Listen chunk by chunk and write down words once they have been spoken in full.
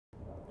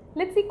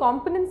Let's see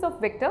components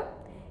of vector.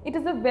 It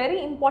is a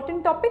very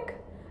important topic,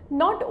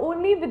 not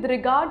only with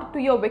regard to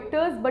your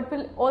vectors but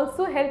will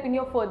also help in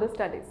your further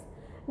studies.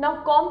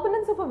 Now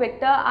components of a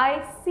vector,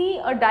 I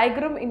see a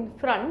diagram in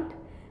front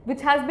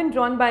which has been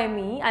drawn by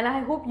me, and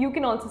I hope you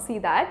can also see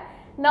that.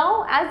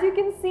 Now as you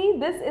can see,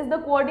 this is the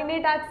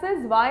coordinate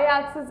axis, y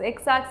axis,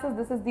 x axis,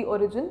 this is the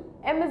origin,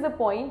 M is a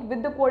point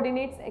with the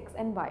coordinates x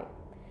and y.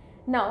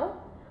 Now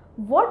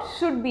what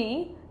should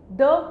be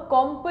the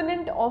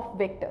component of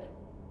vector?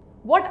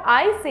 What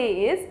I say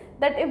is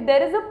that if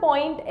there is a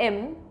point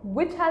M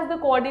which has the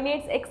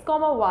coordinates x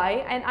comma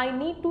y and I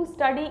need to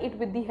study it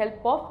with the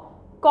help of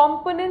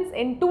components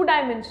in 2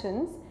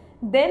 dimensions,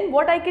 then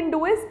what I can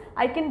do is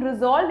I can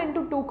resolve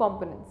into 2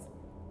 components.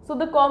 So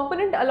the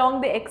component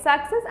along the x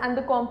axis and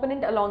the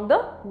component along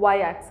the y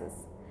axis.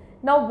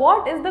 Now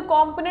what is the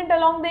component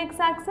along the x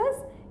axis?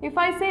 If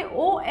I say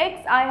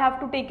OX, I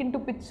have to take into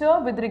picture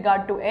with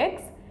regard to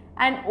x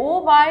and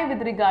OY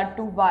with regard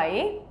to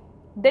y,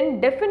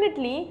 then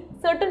definitely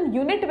certain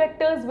unit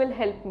vectors will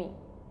help me.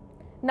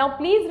 Now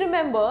please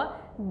remember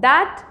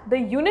that the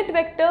unit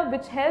vector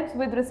which helps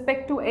with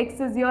respect to x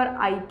is your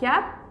I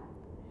cap,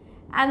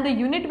 and the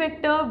unit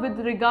vector with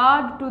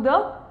regard to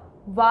the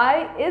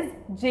y is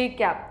j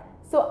cap.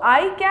 So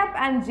I cap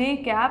and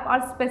j cap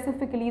are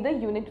specifically the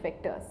unit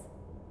vectors.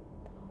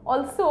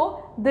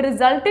 Also the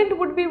resultant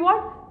would be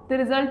what? The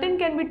resultant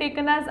can be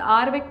taken as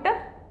r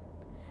vector.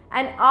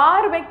 And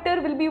r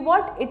vector will be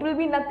what? It will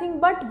be nothing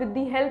but with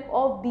the help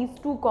of these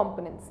 2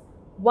 components.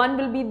 One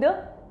will be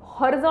the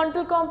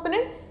horizontal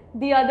component,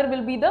 the other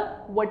will be the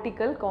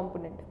vertical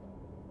component.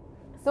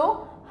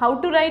 So how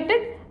to write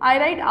it? I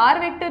write r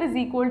vector is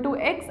equal to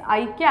x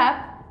I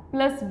cap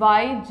plus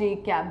y j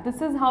cap.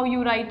 This is how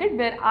you write it,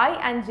 where I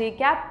and j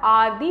cap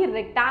are the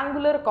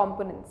rectangular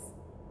components.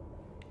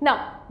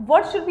 Now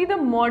what should be the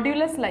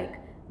modulus like?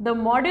 The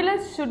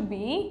modulus should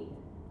be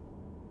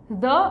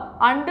the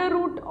under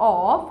root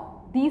of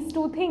these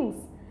 2 things.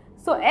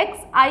 So x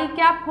I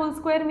cap whole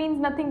square means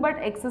nothing but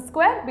x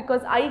square,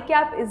 because I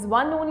cap is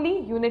 1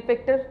 only, unit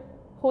vector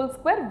whole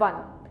square 1,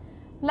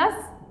 plus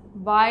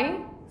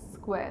y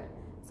square.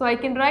 So I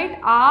can write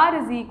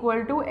r is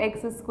equal to x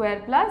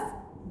square plus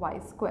y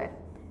square,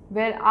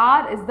 where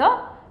r is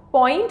the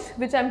point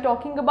which I am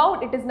talking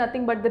about, it is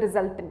nothing but the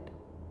resultant.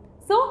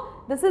 So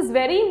this is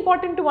very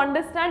important to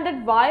understand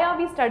that why are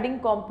we studying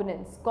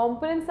components.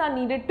 Components are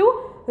needed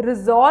to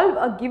resolve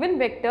a given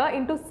vector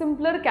into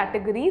simpler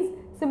categories,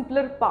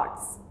 simpler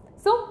parts.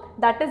 So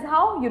that is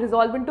how you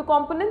resolve into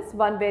components.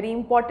 One very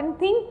important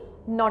thing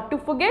not to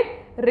forget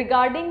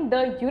regarding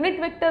the unit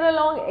vector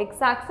along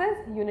x axis,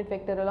 unit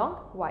vector along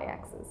y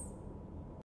axis.